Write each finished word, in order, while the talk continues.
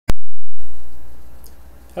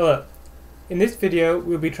Hello. In this video,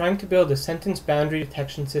 we'll be trying to build a sentence boundary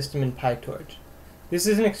detection system in PyTorch. This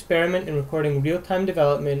is an experiment in recording real-time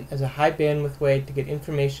development as a high bandwidth way to get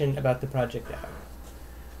information about the project out.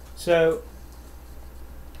 So,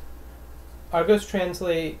 Argos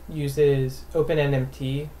Translate uses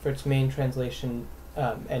OpenNMT for its main translation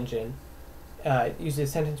engine. It uses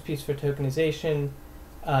sentence piece for tokenization,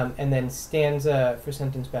 and then Stanza for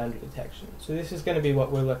sentence boundary detection. So this is going to be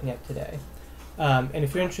what we're looking at today. And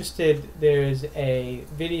if you're interested, there's a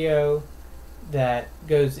video that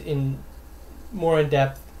goes in more in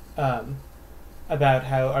depth about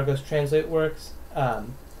how Argos Translate works.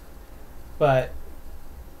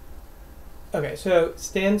 Okay, so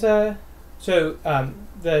Stanza. So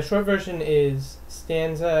the short version is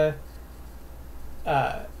Stanza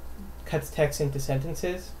cuts text into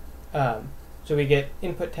sentences. So we get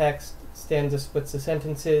input text, Stanza splits the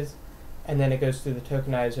sentences, and then it goes through the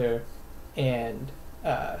tokenizer and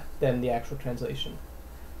then the actual translation.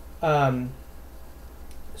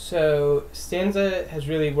 So Stanza has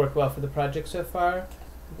really worked well for the project so far.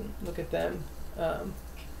 You can look at them.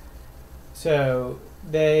 So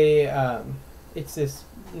they, it's this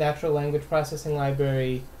natural language processing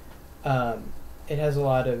library. It has a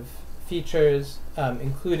lot of features,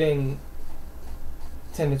 including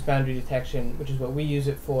sentence boundary detection, which is what we use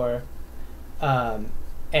it for, and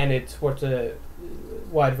it supports a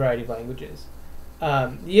wide variety of languages.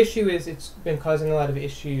 The issue is it's been causing a lot of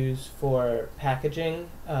issues for packaging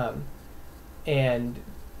and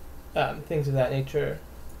things of that nature.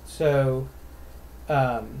 So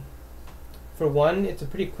for one, it's a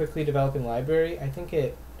pretty quickly developing library. I think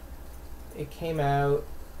it came out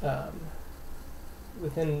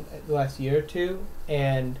within the last year or two,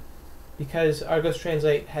 and because Argos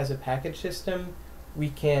Translate has a package system, we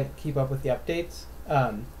can't keep up with the updates.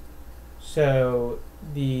 So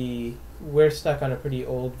we're stuck on a pretty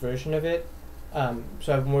old version of it.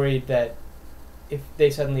 So I'm worried that if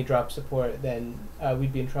they suddenly drop support, then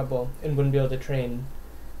we'd be in trouble and wouldn't be able to train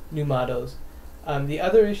new models. The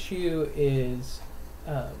other issue is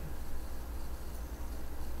if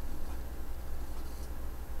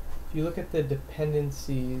you look at the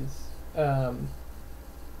dependencies,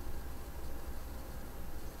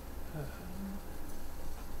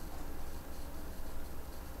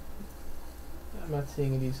 I'm not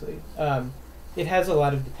seeing it easily. It has a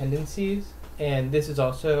lot of dependencies, and this has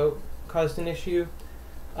also caused an issue.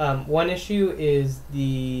 One issue is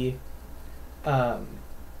it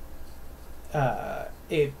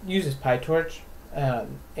uses PyTorch,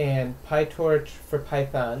 and PyTorch for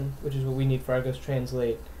Python, which is what we need for Argos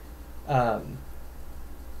Translate,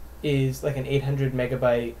 is like an 800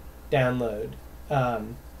 megabyte download.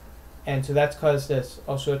 And so that's caused us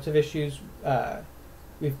all sorts of issues.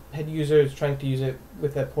 We've had users trying to use it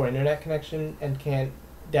with a poor internet connection and can't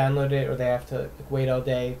download it, or they have to wait all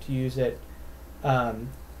day to use it.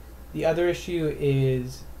 The other issue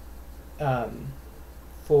is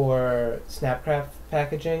for Snapcraft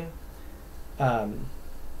packaging.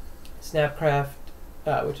 Snapcraft,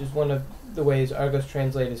 which is one of the ways Argos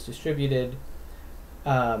Translate is distributed,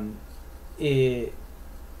 for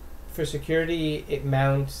security, it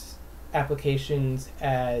mounts applications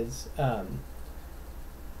as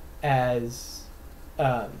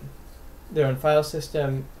their own file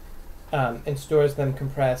system, and stores them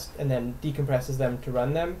compressed and then decompresses them to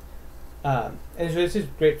run them. And so this is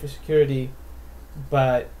great for security,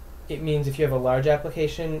 but it means if you have a large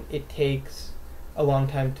application, it takes a long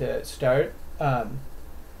time to start.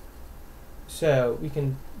 So we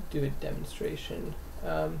can do a demonstration.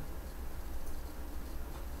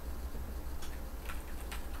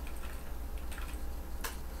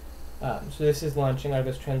 So this is launching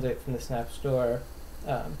Argos Translate from the Snap Store,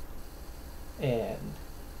 and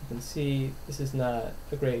you can see this is not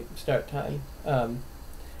a great start time.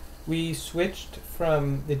 We switched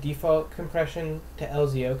from the default compression to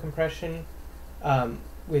LZO compression,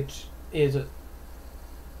 which is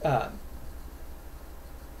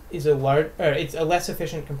it's a less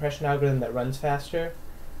efficient compression algorithm that runs faster.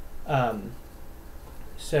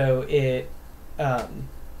 So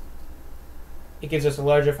it gives us a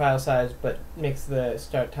larger file size, but makes the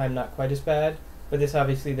start time not quite as bad. But this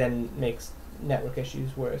obviously then makes network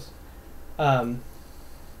issues worse.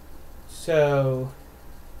 So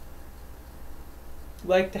I'd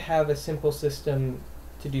like to have a simple system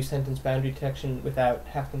to do sentence boundary detection without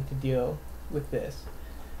having to deal with this.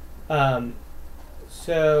 The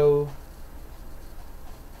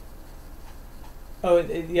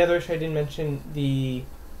other issue I didn't mention, the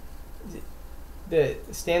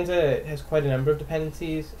Stanza has quite a number of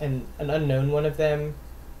dependencies, and an unknown one of them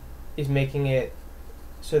is making it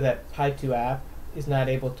so that Py2App is not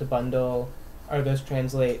able to bundle Argos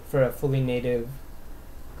Translate for a fully native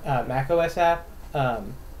macOS app,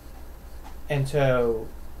 and so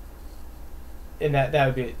that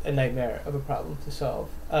would be a nightmare of a problem to solve.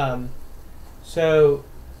 So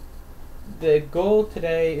the goal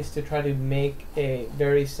today is to try to make a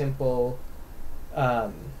very simple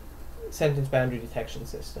sentence boundary detection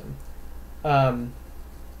system. The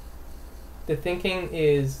thinking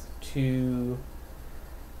is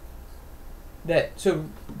so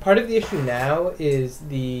part of the issue now is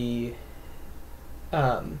we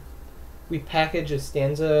package a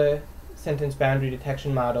Stanza sentence boundary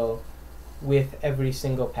detection model with every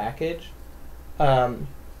single package.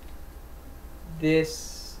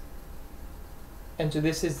 This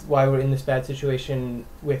is why we're in this bad situation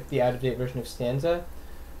with the out-of-date version of Stanza.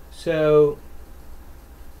 So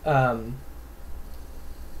I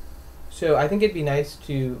think it'd be nice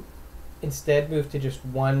to instead move to just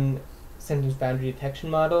one sentence boundary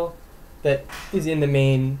detection model that is in the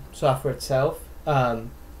main software itself, to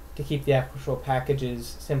keep the actual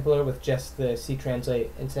packages simpler with just the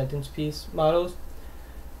C-translate and sentence piece models.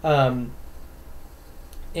 And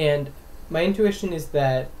my intuition is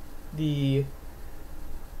that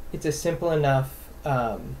it's a simple enough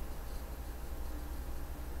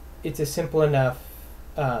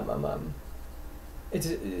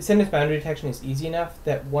sentence boundary detection is easy enough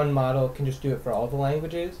that one model can just do it for all the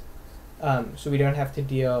languages, so we don't have to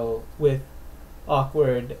deal with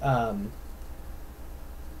awkward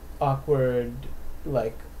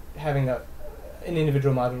like having an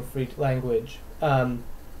individual module for each language.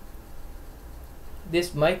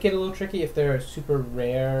 This might get a little tricky if there are super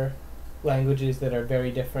rare languages that are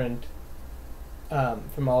very different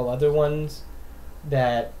from all other ones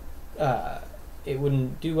that it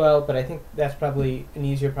wouldn't do well, but I think that's probably an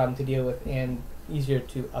easier problem to deal with and easier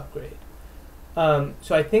to upgrade. So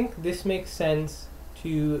I think this makes sense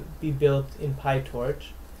to be built in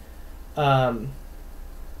PyTorch.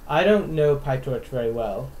 I don't know PyTorch very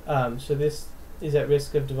well, so this is at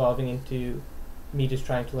risk of devolving into me just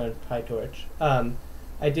trying to learn PyTorch.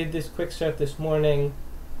 I did this quick start this morning,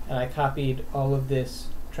 and I copied all of this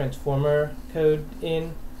transformer code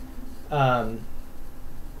in.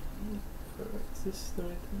 Is this the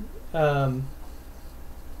right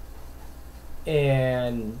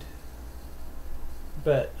thing?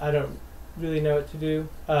 But I don't really know what to do.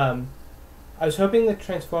 I was hoping that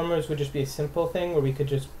transformers would just be a simple thing where we could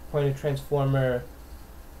just point a transformer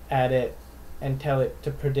at it and tell it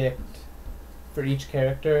to predict for each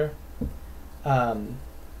character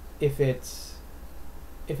if it's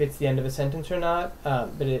the end of a sentence or not.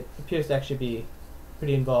 But it appears to actually be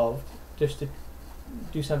pretty involved just to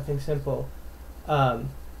do something simple. So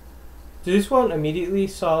this won't immediately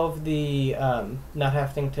solve the not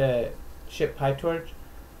having to ship PyTorch,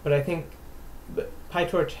 but I think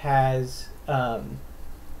PyTorch has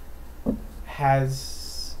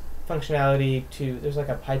functionality to, there's like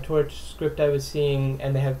a PyTorch script I was seeing,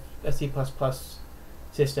 and they have a C++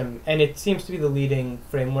 system, and it seems to be the leading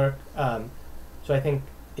framework, so I think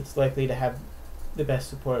it's likely to have the best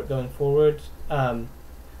support going forward, but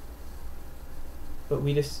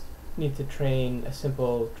we just need to train a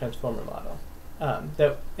simple transformer model. And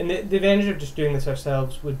the advantage of just doing this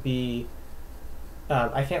ourselves would be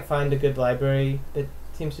I can't find a good library that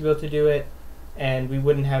seems to be able to do it, and we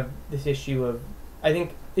wouldn't have this issue of, I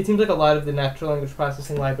think it seems like a lot of the natural language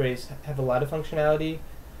processing libraries have a lot of functionality,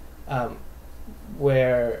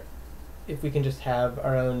 where if we can just have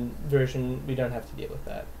our own version, we don't have to deal with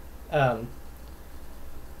that.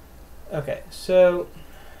 Okay, so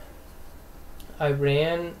I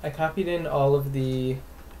copied in all of the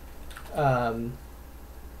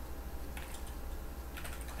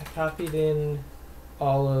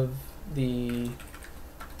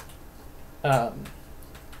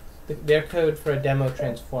their code for a demo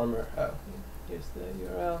transformer. Oh, here's the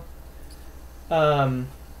URL.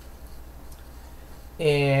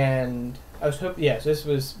 And I was hoping, so this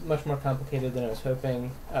was much more complicated than I was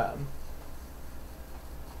hoping.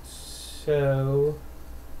 So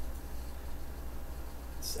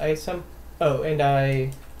and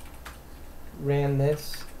I ran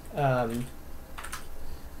this. I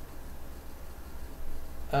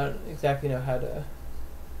don't exactly know how to,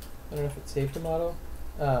 I don't know if it saved the model.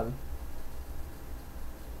 So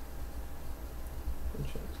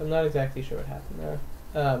I'm not exactly sure what happened there.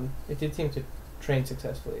 It did seem to train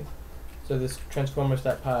successfully. So this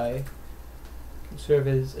transformers.py can serve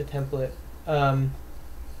as a template.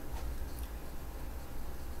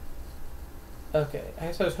 Okay, I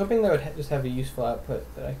guess I was hoping that would just have a useful output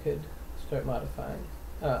that I could start modifying.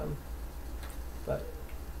 But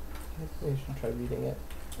maybe I should try reading it.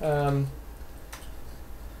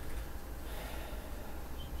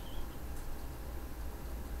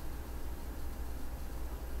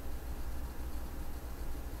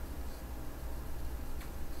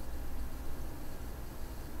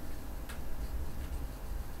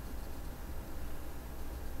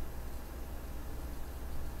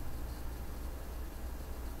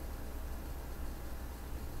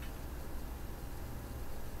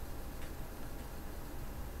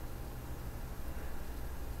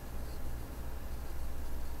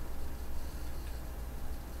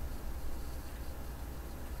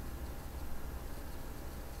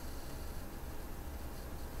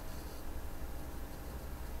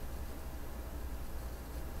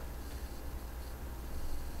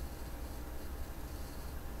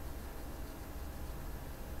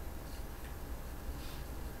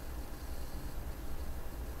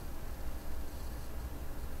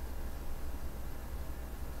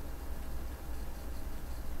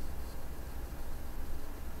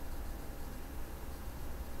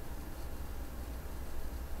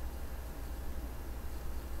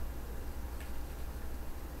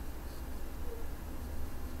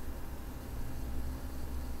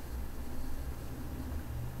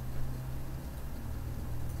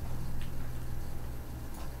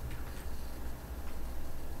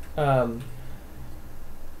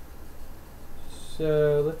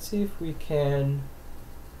 So let's see if we can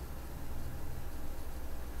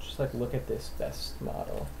just like look at this best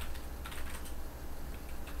model.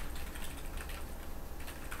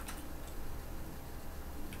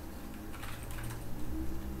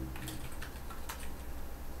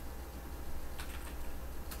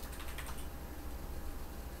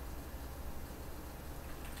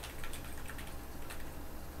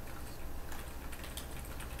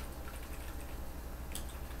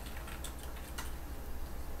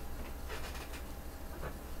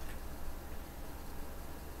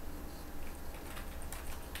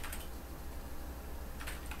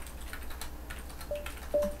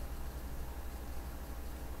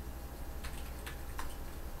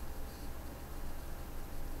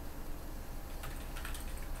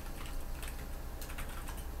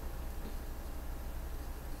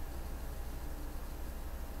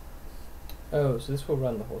 Oh, so this will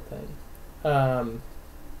run the whole thing.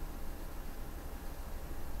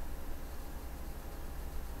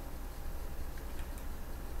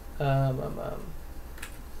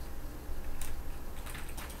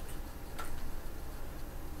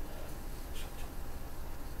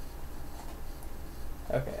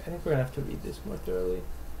 Okay, I think we're gonna have to read this more thoroughly.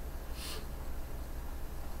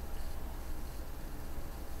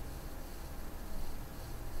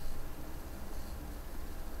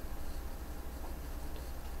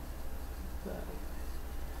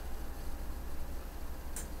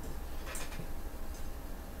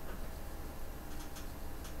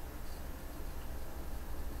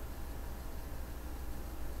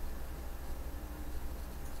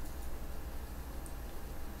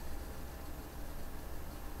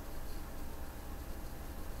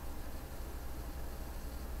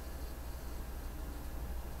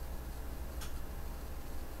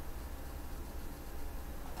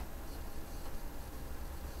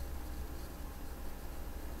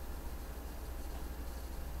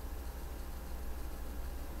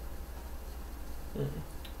 Right.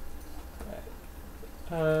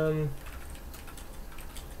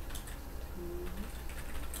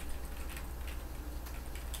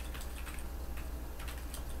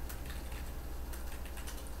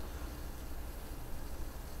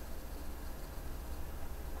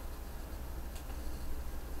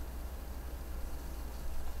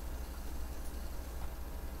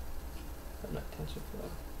 Not TensorFlow.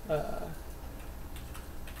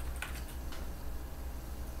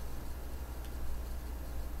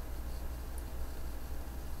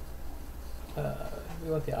 We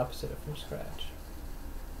want the opposite of from scratch.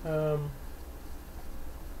 Oh.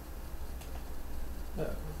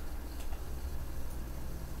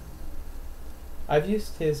 I've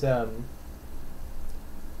used his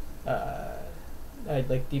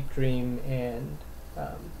like Deep Dream and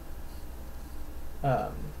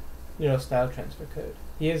style transfer code.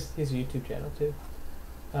 He has his YouTube channel too.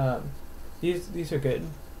 These are good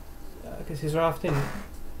because these are often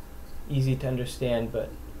easy to understand but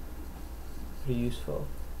pretty useful.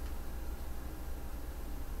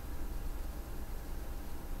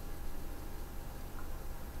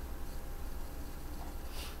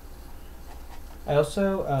 I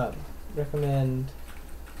also recommend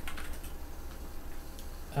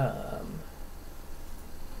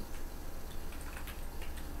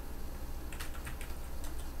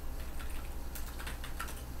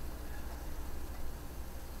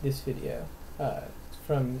this video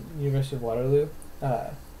from University of Waterloo.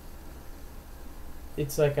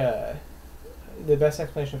 It's like the best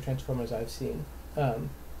explanation of transformers I've seen.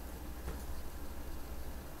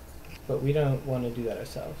 But we don't want to do that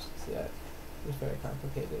ourselves. So that is very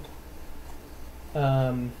complicated.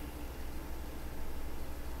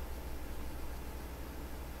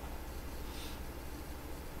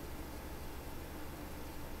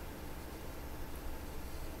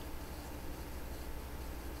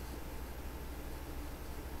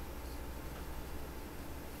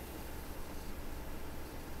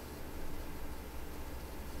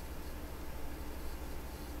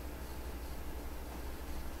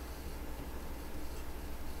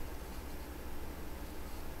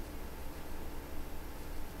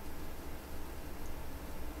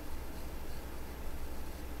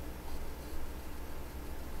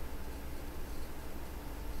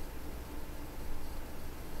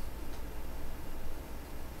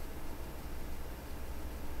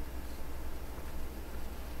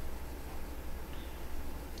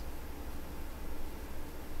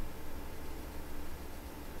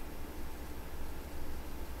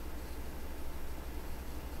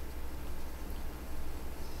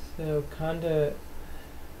 So Conda,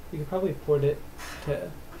 we could probably port it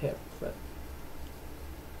to HIP, but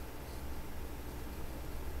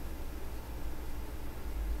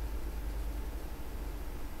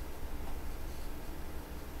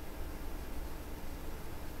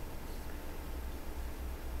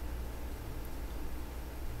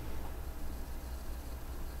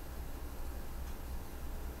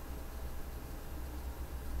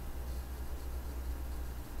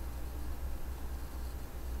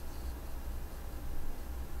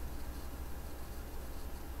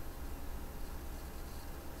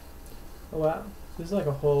Oh wow, this is like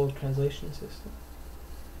a whole translation system.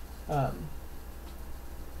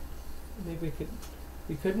 Maybe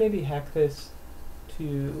we could maybe hack this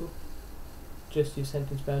to just use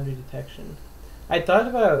sentence boundary detection. I thought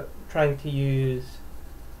about trying to use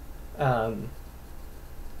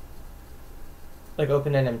like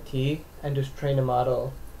OpenNMT and just train a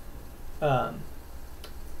model. Oh,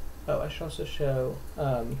 I should also show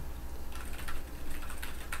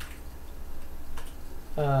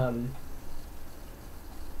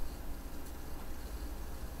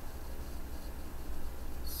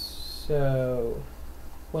so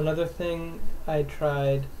one other thing I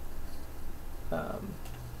tried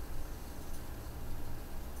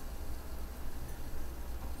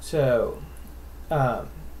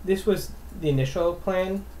this was the initial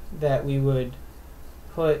plan, that we would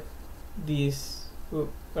put these, what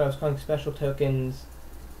I was calling special tokens,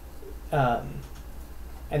 and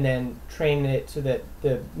then train it so that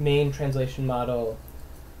the main translation model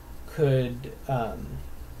could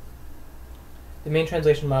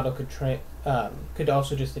could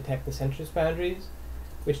also just detect the sentence boundaries,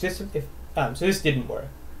 which so this didn't work.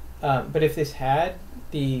 But if this had,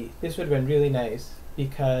 this would have been really nice,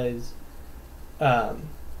 because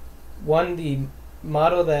one, the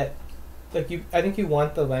model that, I think you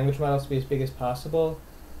want the language models to be as big as possible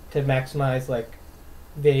to maximize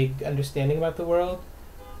vague understanding about the world,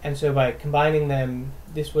 and so by combining them,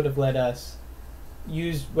 this would have let us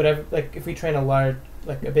use whatever, if we train a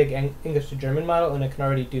big English to German model and it can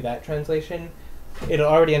already do that translation, it'll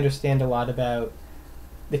already understand a lot about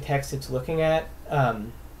the text it's looking at,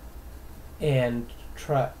 and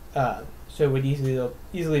so it would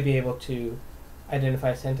easily be able to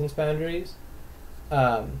identify sentence boundaries.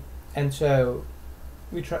 And so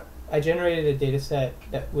I generated a data set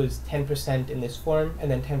that was 10% in this form and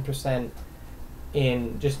then 10%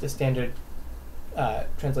 in just the standard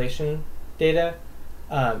translation data,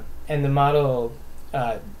 and the model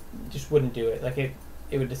just wouldn't do it.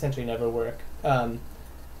 It would essentially never work.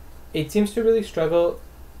 It seems to really struggle.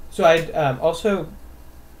 So I'd also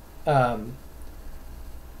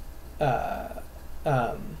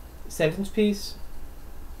sentence piece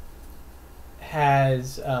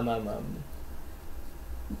has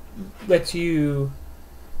lets you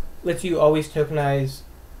always tokenize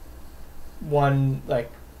one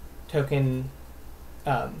token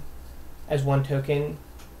as one token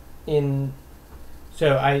in.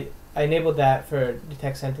 So I enabled that for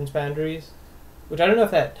detect sentence boundaries, which I don't know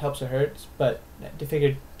if that helps or hurts, but to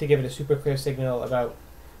give it a super clear signal about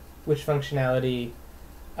which functionality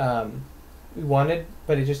we wanted,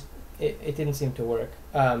 but it didn't seem to work.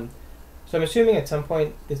 So I'm assuming at some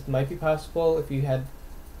point this might be possible if you had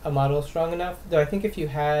a model strong enough. Though I think if you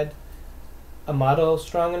had a model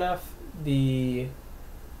strong enough, you'd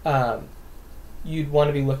want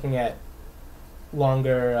to be looking at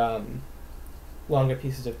longer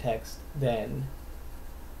pieces of text than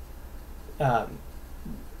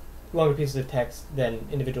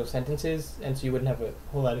individual sentences, and so you wouldn't have a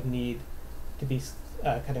whole lot of need to be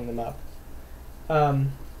cutting them up.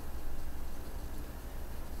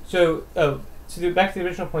 So back to the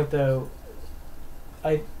original point, though,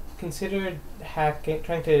 I considered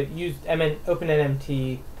trying to use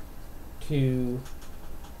OpenNMT to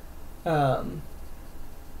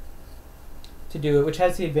do it, which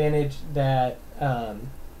has the advantage that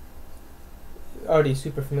already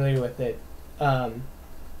super familiar with it. So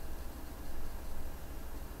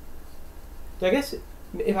I guess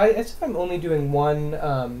if I'm only doing one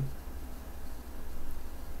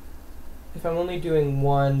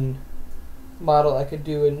model, I could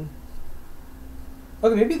do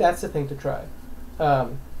okay, maybe that's the thing to try. Now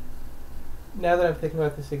that I'm thinking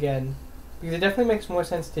about this again, because it definitely makes more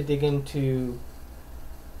sense to dig into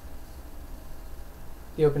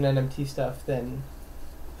the OpenNMT stuff than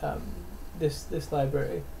this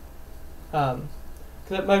library. Because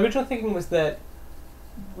my original thinking was that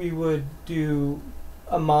we would do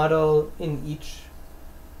a model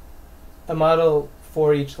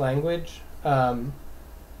for each language.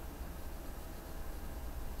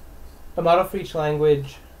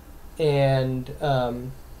 And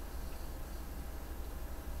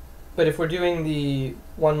but if we're doing the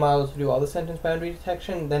one model to do all the sentence boundary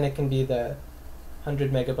detection, then it can be the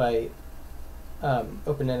 100 megabyte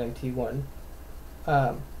OpenNMT one.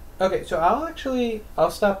 Okay, so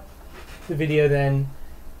I'll stop the video then,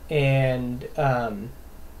 and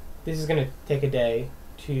this is going to take a day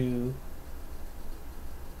to.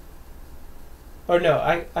 Or no,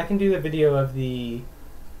 I can do the video of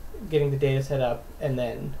getting the data set up, and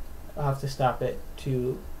then I'll have to stop it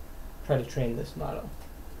to try to train this model.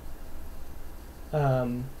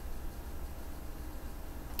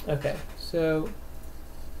 Okay, so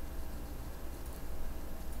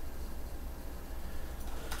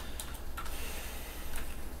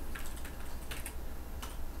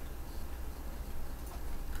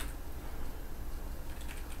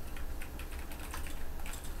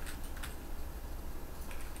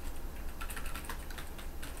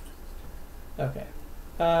okay.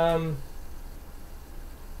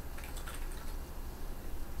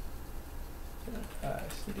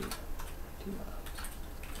 CD models.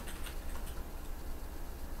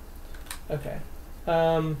 Okay.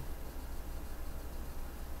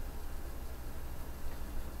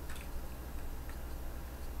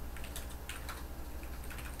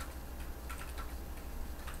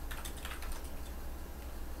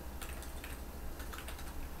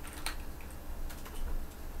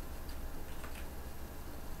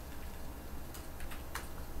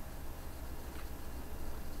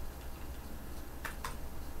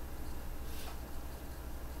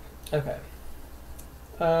 Okay.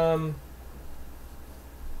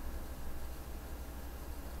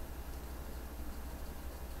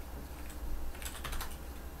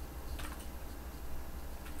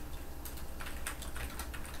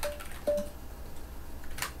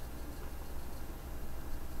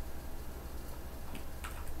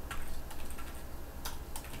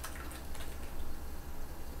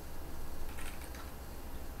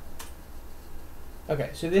 Okay,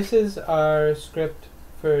 so this is our script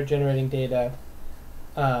for generating data.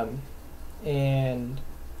 And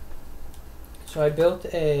so I built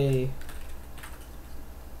a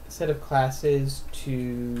set of classes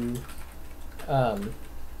to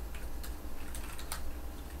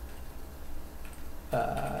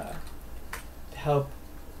help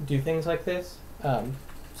do things like this.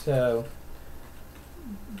 So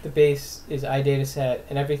the base is iDataset,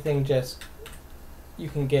 and everything just, you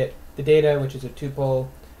can get the data, which is a tuple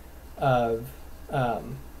of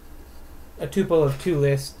two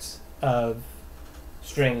lists of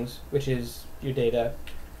strings, which is your data.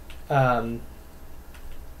 And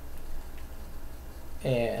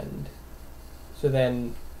so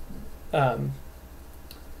then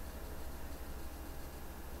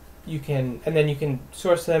you can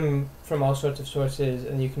source them from all sorts of sources,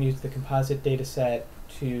 and you can use the composite data set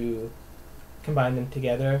to combine them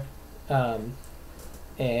together.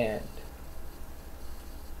 And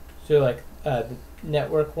so like the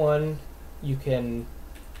network one, you can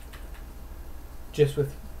just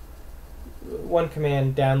with one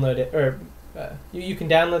command download it, or you can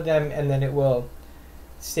download them, and then it will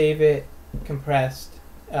save it compressed.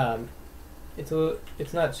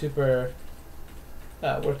 It's not super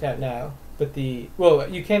worked out now, but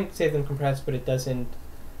you can save them compressed, but it doesn't.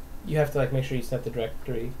 You have to like make sure you set the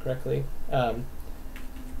directory correctly.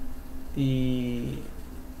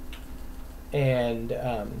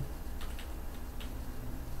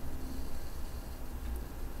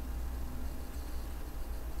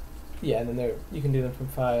 Yeah, and then you can do them from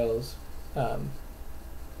files.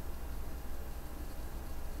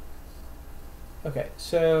 Okay,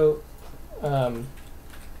 so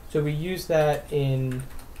we use that in,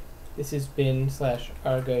 this is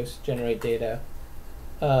bin/Argos generate data,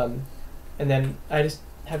 and then I just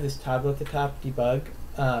have this toggle at the top, debug,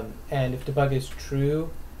 and if debug is true,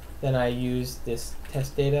 then I use this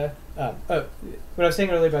test data. What I was saying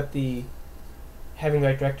earlier about the having the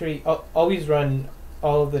right directory, always run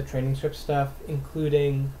all of the training script stuff,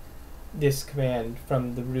 including this command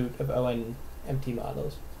from the root of OpenNMT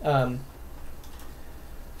models.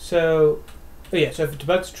 So if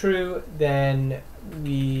debug's true, then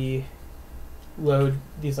we load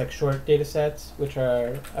these like short data sets, which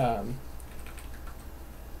are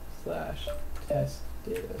 /test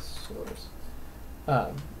data source.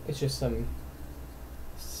 It's just some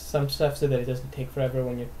stuff so that it doesn't take forever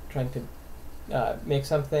when you're trying to make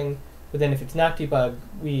something. But then if it's not debugged,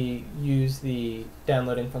 we use the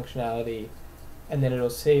downloading functionality, and then it'll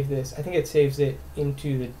save this. I think it saves it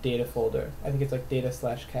into the data folder. I think it's like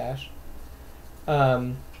data/cache.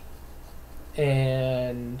 So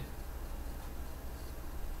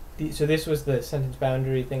this was the sentence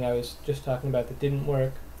boundary thing I was just talking about that didn't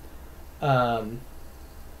work. We're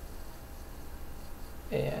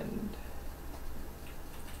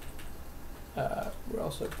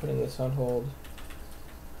also putting this on hold.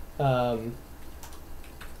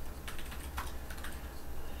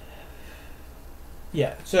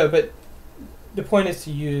 But the point is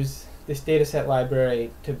to use this dataset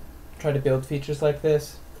library to try to build features like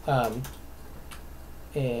this, and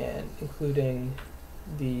including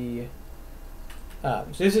the so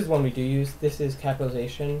this is one we do use. This is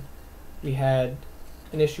capitalization. We had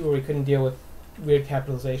an issue where we couldn't deal with weird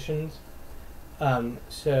capitalizations,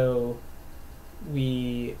 so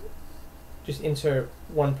we just insert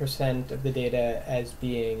 1% of the data as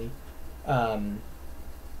being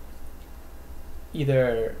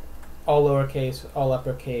either all lowercase, all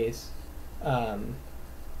uppercase,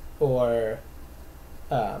 or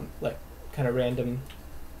like kind of random,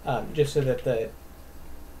 just so that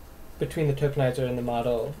between the tokenizer and the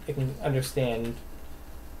model, it can understand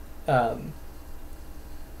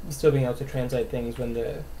still being able to translate things when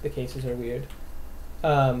the cases are weird.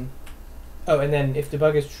 Oh, and then if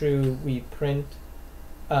debug is true, we print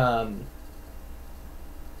the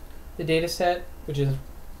data set, which is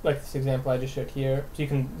like this example I just showed here. So you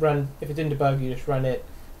can run, if it's in debug, you just run it,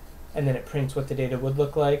 and then it prints what the data would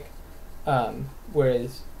look like.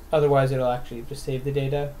 Whereas otherwise, it'll actually just save the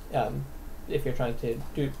data if you're trying to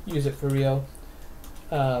use it for real.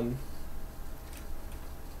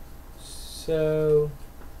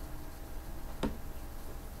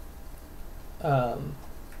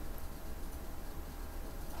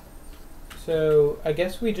 So I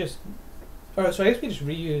guess we just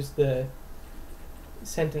reuse the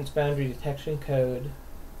sentence boundary detection code,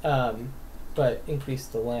 but increase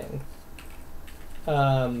the length.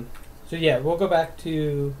 So yeah, we'll go back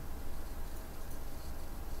to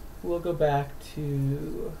what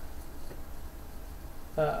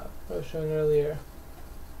I was showing earlier.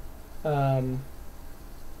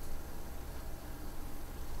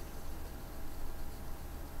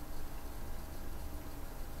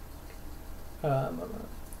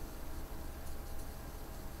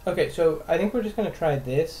 Okay, so I think we're just going to try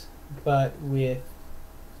this, but with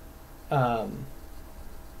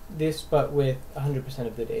 100%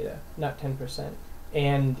 of the data, not 10%,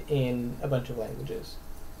 and in a bunch of languages.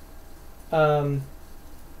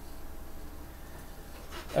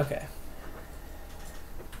 Okay.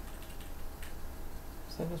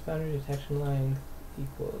 Sentence boundary detection length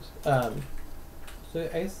equals. So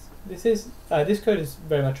I guess this code is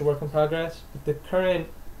very much a work in progress. But the current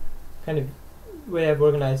kind of way I've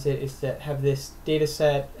organized it is to have this data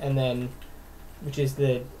set, and then which is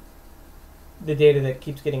the data that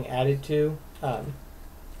keeps getting added to.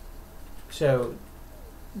 So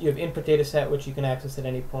you have input data set, which you can access at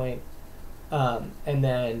any point, and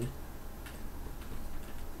then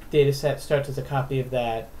data set starts as a copy of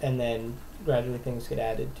that, and then gradually things get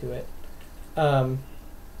added to it.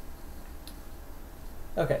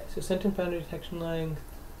 Okay, so sentence boundary detection length,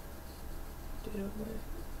 data length.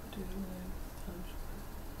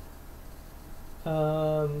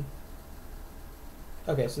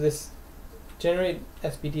 Okay, so this generate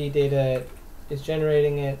SBD data is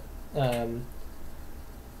generating it.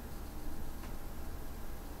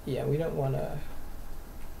 Yeah, we don't want to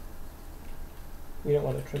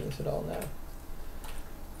trim this at all now.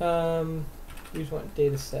 We just want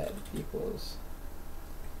data set equals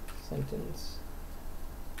sentence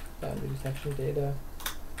boundary detection data.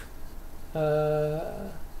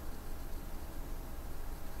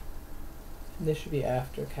 This should be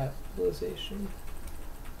after capitalization.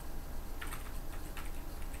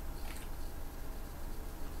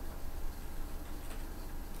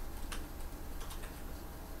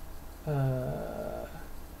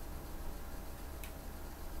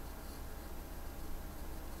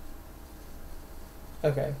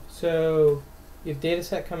 Okay, so you have data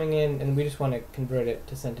set coming in, and we just want to convert it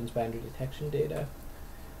to sentence boundary detection data.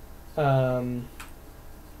 Sentence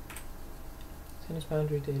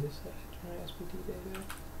boundary data set, generate SBD data.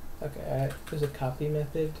 Okay, there's a copy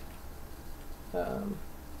method.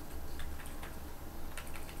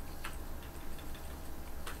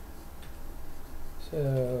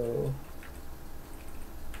 So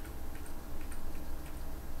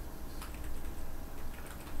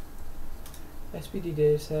SBD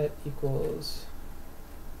dataset equals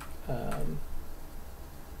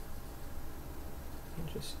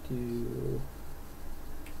just do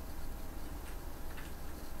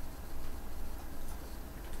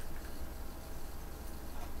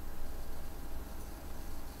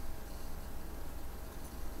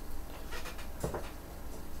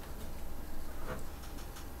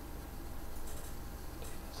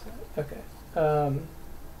okay.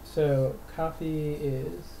 So copy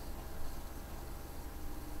is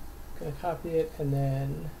gonna copy it, and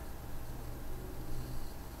then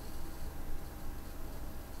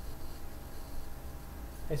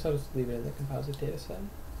I guess I'll just leave it in the composite data set.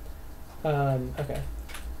 Okay.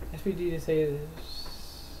 SBD to say is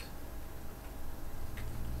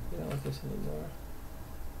we don't want this anymore.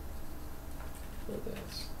 For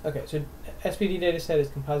this. Okay, so SBD data set is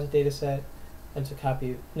composite data set, and it's a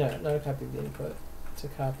copy. No, not a copy of the input. It's a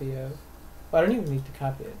copy of. Well, I don't even need to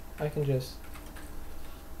copy it. I can just.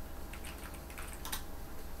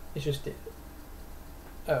 It's just.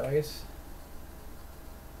 Oh, I guess.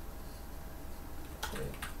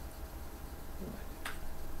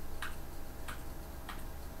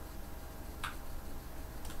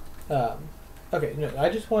 Okay, no, I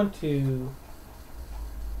just want to.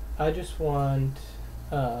 I just want.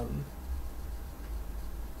 I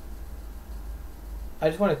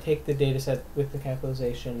just want to take the data set with the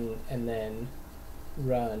capitalization and then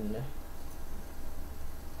run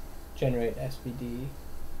generate SVD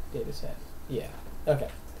data set. Yeah. Okay.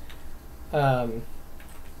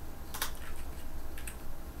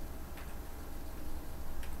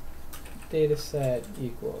 Data set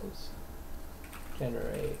equals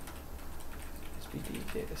generate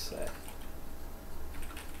SVD data set.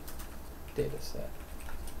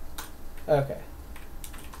 Okay.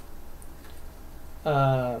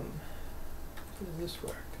 How does this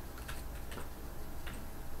work?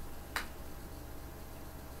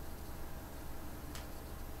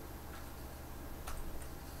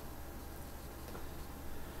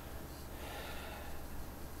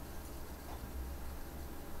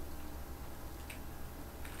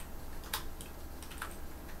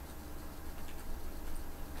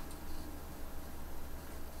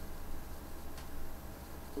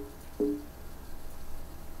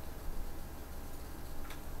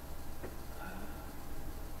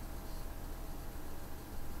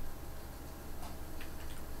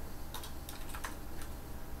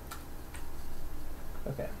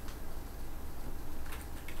 Okay.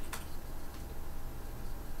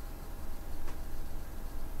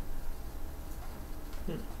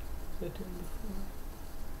 Did I do it before?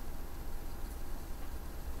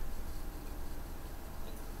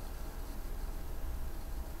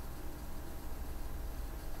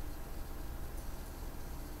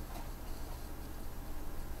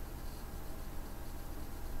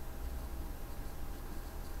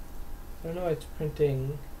 I don't know why it's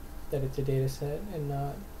printing that it's a data set and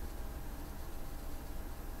not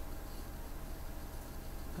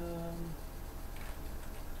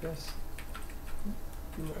yes,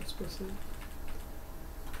 be more explicit.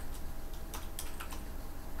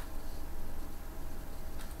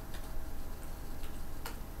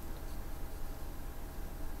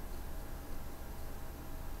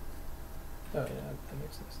 Oh yeah, that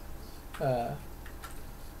makes no sense.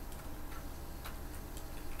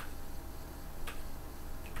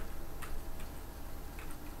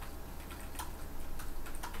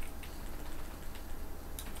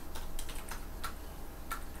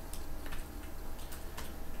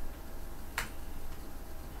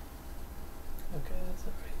 Okay, that's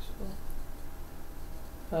not very useful.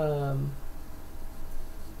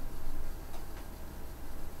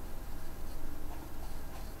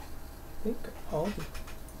 I think all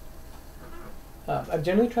I've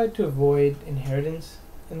generally tried to avoid inheritance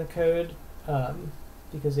in the code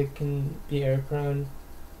because it can be error prone.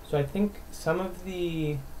 So I think some of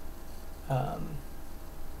the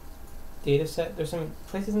data set, there's some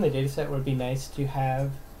places in the data set where it'd be nice to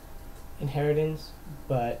have inheritance,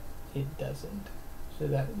 but it doesn't. So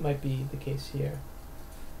that might be the case here.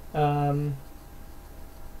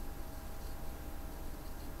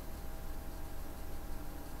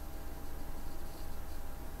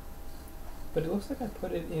 But it looks like I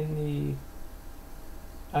put it in the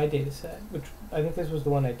iDataset, which I think this was the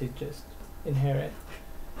one I did just inherit.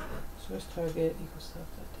 Source target equals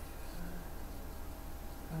self.data.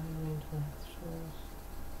 Source.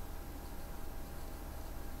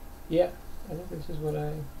 Yeah, I think this is what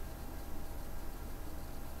I.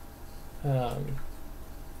 So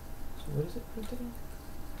what is it printing?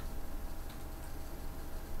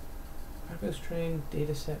 Argos train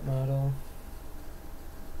dataset model.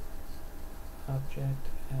 Object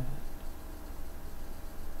at.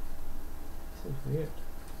 This is weird.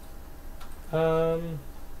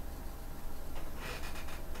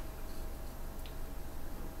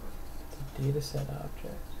 It's a dataset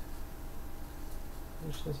object,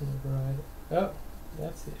 which doesn't override it. Oh,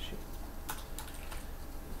 that's the issue.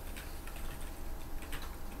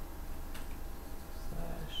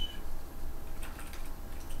 Slash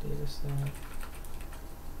dataset.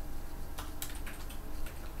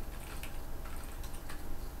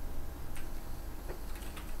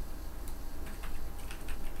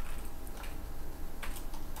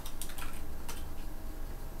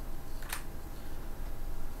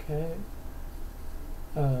 Okay.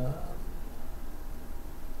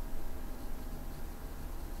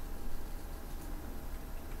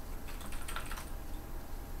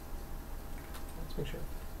 Let's make sure.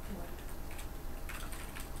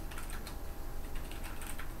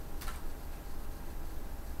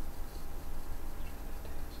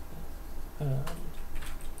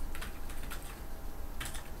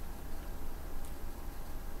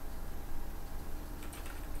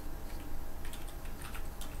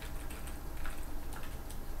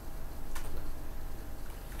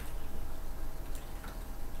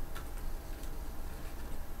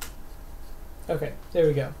 Okay, there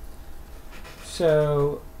we go.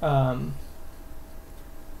 So, probably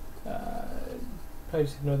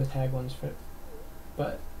just ignore the tag ones for,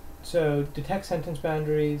 but, so detect sentence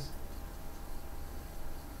boundaries.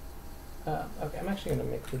 Okay, I'm actually going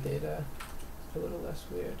to make the data a little less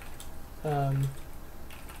weird.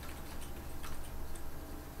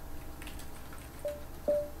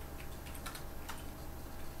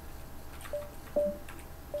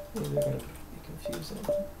 These are going to be confusing.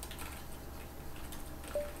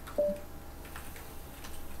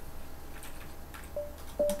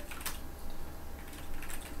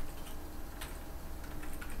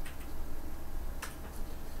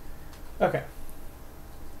 Okay.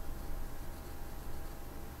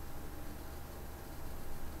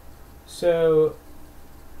 So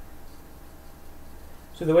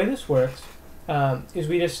the way this works is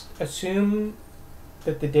we just assume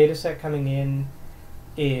that the data set coming in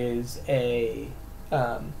is it's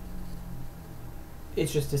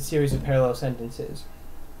just a series of parallel sentences.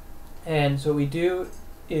 And so what we do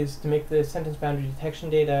is, to make the sentence boundary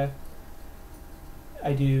detection data,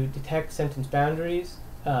 I do detect sentence boundaries,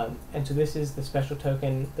 and so this is the special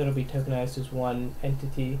token that'll be tokenized as one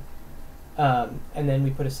entity, and then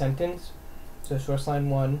we put a sentence, so source line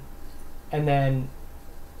 1, and then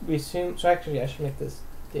we assume, so actually I should make this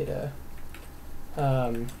data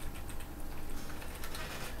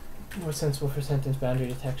more sensible for sentence boundary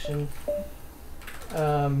detection.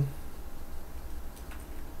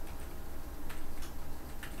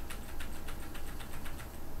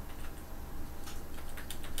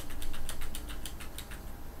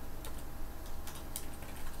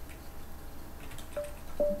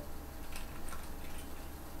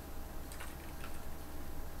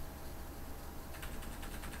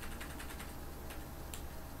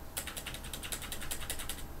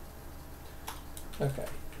 Okay.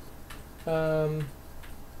 So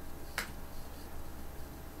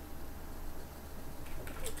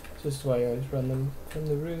this is why I always run them from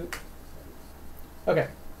the root. Okay.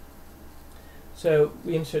 So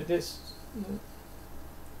we insert this.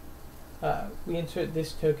 We insert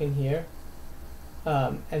this token here,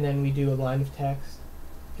 and then we do a line of text,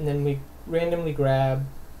 and then we randomly grab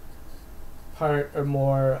part or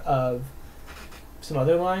more of some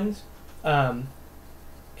other lines, and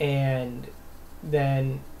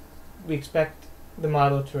then we expect the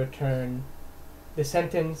model to return the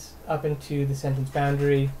sentence up into the sentence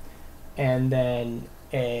boundary, and then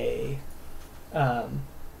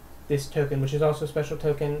this token, which is also a special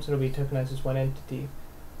token, so it'll be tokenized as one entity.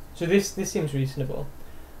 So this seems reasonable.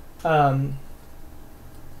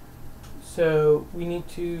 So we need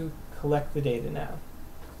to collect the data now,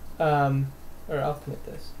 or I'll commit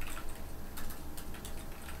this.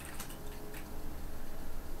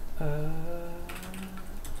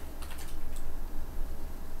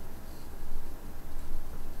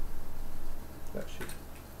 Actually,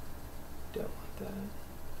 don't want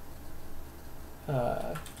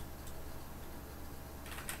that.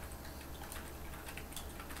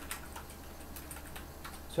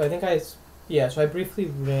 So I think so I briefly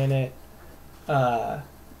ran it not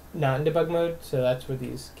in debug mode, so that's where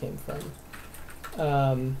these came from.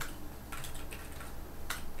 So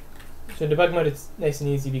in debug mode it's nice and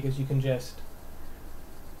easy because you can just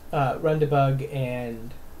run debug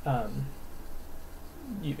and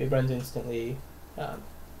it runs instantly.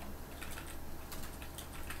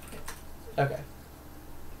 Okay.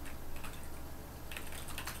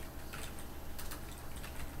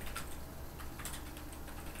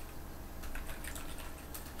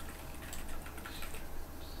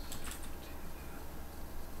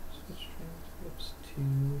 Switch transcripts to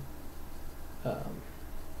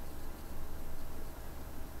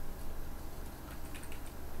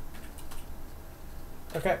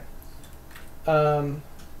okay.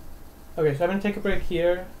 Okay, so I'm going to take a break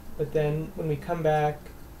here, but then when we come back,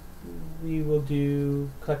 we will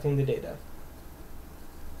do collecting the data.